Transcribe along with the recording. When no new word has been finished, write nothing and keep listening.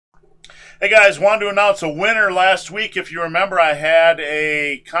Hey guys, wanted to announce a winner last week. If you remember, I had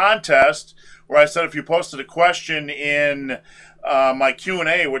a contest where I said if you posted a question in my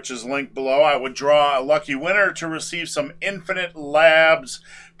Q&A, which is linked below, I would draw a lucky winner to receive some Infinite Labs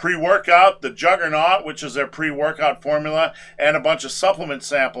pre-workout, the Juggernaut, which is their pre-workout formula, and a bunch of supplement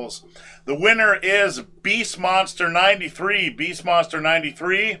samples. The winner is Beast Monster 93. Beast Monster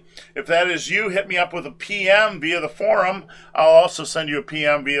 93. If that is you, hit me up with a PM via the forum. I'll also send you a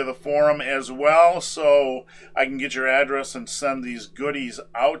PM via the forum as well, so I can get your address and send these goodies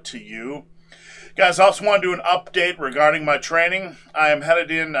out to you. Guys, I also want to do an update regarding my training. I'm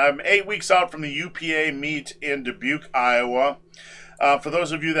 8 weeks out from the UPA meet in Dubuque, Iowa. For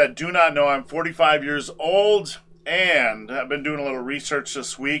those of you that do not know, I'm 45 years old, and I've been doing a little research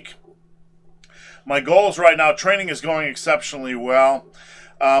this week. My goals right now, training is going exceptionally well.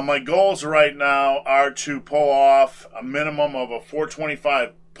 My goals right now are to pull off a minimum of a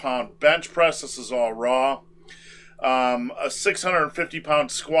 425-pound bench press. This is all raw. A 650-pound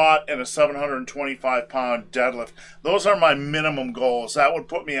squat and a 725-pound deadlift. Those are my minimum goals. That would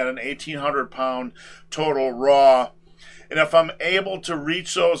put me at an 1,800-pound total raw. And if I'm able to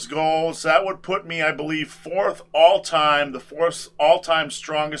reach those goals, that would put me, I believe, fourth all-time, the fourth all-time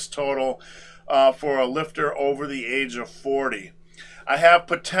strongest total for a lifter over the age of 40. I have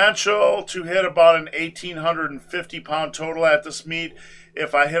potential to hit about an 1,850-pound total at this meet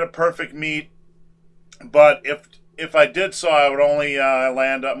if I hit a perfect meet. But if I did so, I would only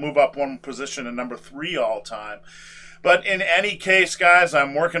move up one position to number 3 all-time. But in any case, guys,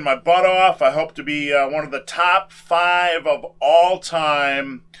 I'm working my butt off. I hope to be one of the top 5 of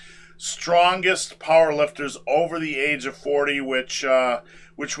all-time strongest power lifters over the age of 40, which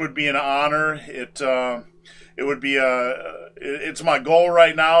would be an honor. It would be it's my goal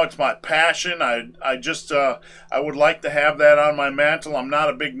right now. It's my passion. I would like to have that on my mantle. I'm not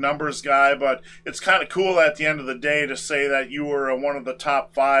a big numbers guy, but it's kind of cool at the end of the day to say that you were one of the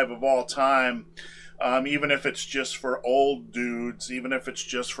top 5 of all time. Even if it's just for old dudes.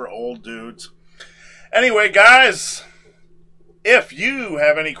 Anyway, guys, if you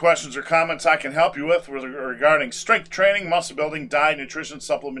have any questions or comments I can help you with regarding strength training, muscle building, diet, nutrition,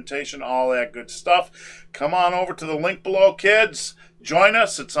 supplementation, all that good stuff, come on over to the link below, kids. Join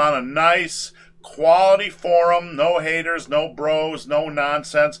us. It's on a nice, quality forum. No haters, no bros, no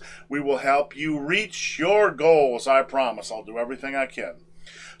nonsense. We will help you reach your goals. I promise. I'll do everything I can.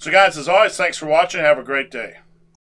 So guys, as always, thanks for watching. Have a great day.